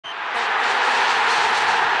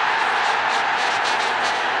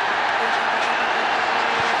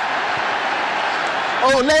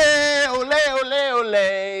Ole, ole, ole,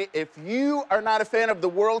 ole. If you are not a fan of the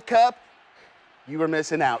World Cup, you are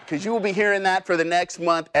missing out, because you will be hearing that for the next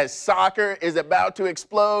month as soccer is about to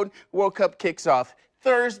explode. World Cup kicks off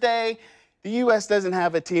Thursday. The U.S. doesn't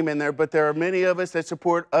have a team in there, but there are many of us that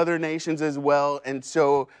support other nations as well. And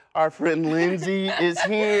so our friend Lindsay is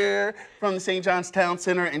here from the St. John's Town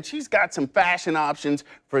Center, and she's got some fashion options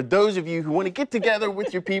for those of you who want to get together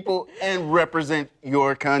with your people and represent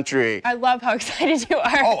your country. I love how excited you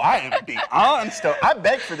are. Oh, I am beyond stoked. I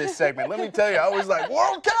begged for this segment. Let me tell you, I was like,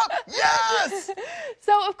 World Cup, yes!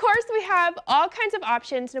 So, of course, we have all kinds of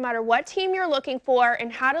options, no matter what team you're looking for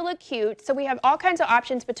and how to look cute. So we have all kinds of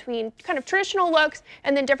options between kind of traditional looks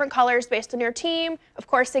and then different colors based on your team, of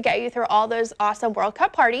course, to get you through all those awesome World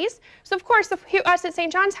Cup parties. So, of course, us at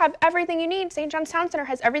St. John's have everything you need. St. John's Town Center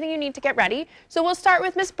has everything you need to get ready. So we'll start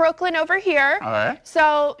with Miss Brooklyn over here. All right.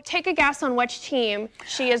 So take a guess on which team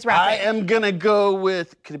she is repping. I am going to go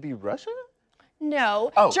with, could it be Russia?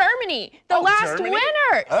 No, oh. Germany, the last Germany?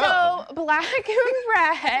 winner. Oh. So black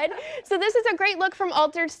and red. So this is a great look from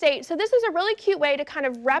Altered State. So this is a really cute way to kind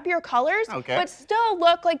of rep your colors, but still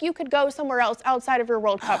look like you could go somewhere else outside of your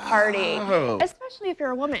World Cup party, especially if you're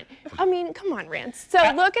a woman. I mean, come on, Rance. So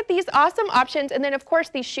look at these awesome options. And then, of course,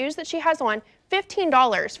 these shoes that she has on,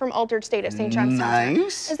 $15 from Altered State at St. John's Town.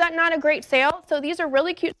 Nice. Is that not a great sale? So these are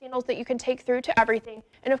really cute sandals that you can take through to everything.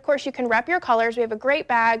 And of course, you can rep your colors. We have a great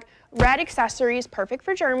bag, red accessories, perfect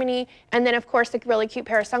for Germany. And then of course, a really cute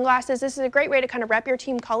pair of sunglasses. This is a great way to kind of rep your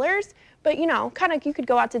team colors. But you know, kind of you could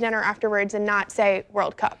go out to dinner afterwards and not say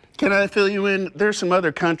World Cup. Can I fill you in? There's some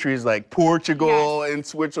other countries like Portugal and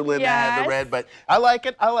Switzerland that have the red, but I like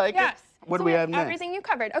it. I like it. What do we have next? Everything you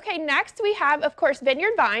covered. Okay, next we have, of course,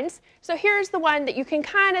 Vineyard Vines. So here's the one that you can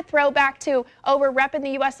kind of throw back to, oh, we're repping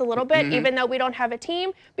the U.S. a little bit, even though we don't have a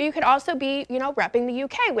team. But you could also be, you know, repping the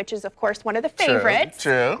U.K., which is, of course, one of the favorites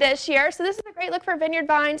this year. So this is a great look for Vineyard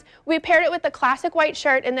Vines. We paired it with the classic white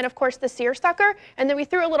shirt and then, of course, the seersucker. And then we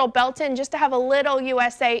threw a little belt in just to have a little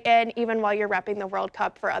USA in, even while you're repping the World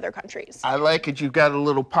Cup for other countries. I like it. You've got a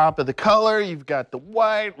little pop of the color. You've got the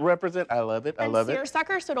white represent. I love it. I love it.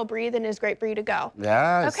 Seersucker, so it'll breathe and is great for you to go.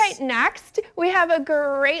 Yes. Okay, next we have a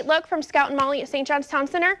great look from Scout and Molly at St. John's Town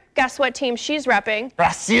Center. Guess what team she's repping?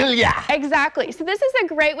 Brasilia. Exactly. So this is a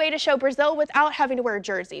great way to show Brazil without having to wear a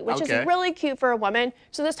jersey, which is really cute for a woman.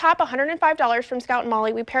 So this top, $105 from Scout and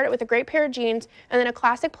Molly. We paired it with a great pair of jeans and then a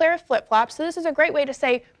classic pair of flip-flops. So this is a great way to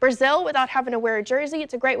say Brazil without having to wear a jersey.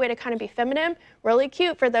 It's a great way to kind of be feminine. Really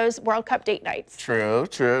cute for those World Cup date nights. True,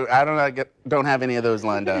 true. I don't have any of those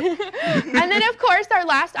lined up. And then, of course, our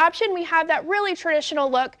last option, we have that really traditional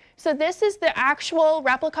look. So this is the actual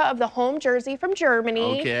replica of the home jersey from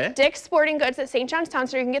Germany. Dick's Sporting Goods at St. John's Town.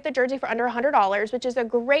 So you can get the jersey for under $100, which is a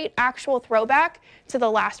great actual throwback to the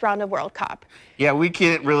last round of World Cup. Yeah, we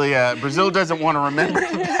can't really, Brazil doesn't want to remember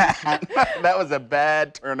that. That was a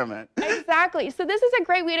bad tournament. Exactly. So this is a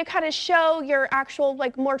great way to kind of show your actual,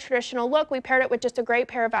 like, more traditional look. We paired it with just a great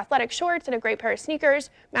pair of athletic shorts and a great pair of sneakers.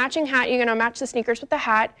 Matching hat, you're going to match the sneakers with the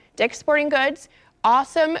hat. Dick's Sporting Goods.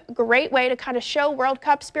 Awesome, great way to kind of show World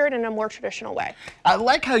Cup spirit in a more traditional way. I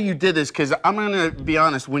like how you did this, because I'm going to be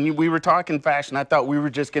honest, when we were talking fashion, I thought we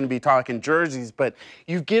were just going to be talking jerseys, but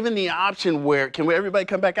you've given the option where, can everybody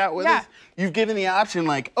come back out with us? You've given the option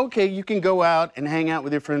like, okay, you can go out and hang out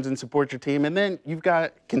with your friends and support your team, and then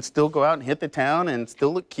can still go out and hit the town and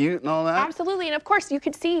still look cute and all that. Absolutely, and of course you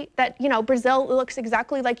could see that, you know, Brazil looks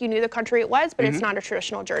exactly like you knew the country it was, but it's not a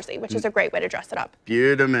traditional jersey, which is a great way to dress it up.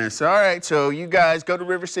 Beautiful. All right, so you guys go to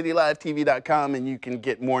rivercitylivetv.com and you can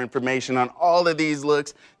get more information on all of these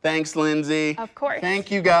looks. Thanks, Lindsay. Of course.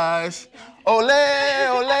 Thank you, guys. Ole,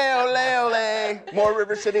 ole, ole, ole. More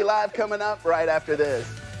River City Live coming up right after this.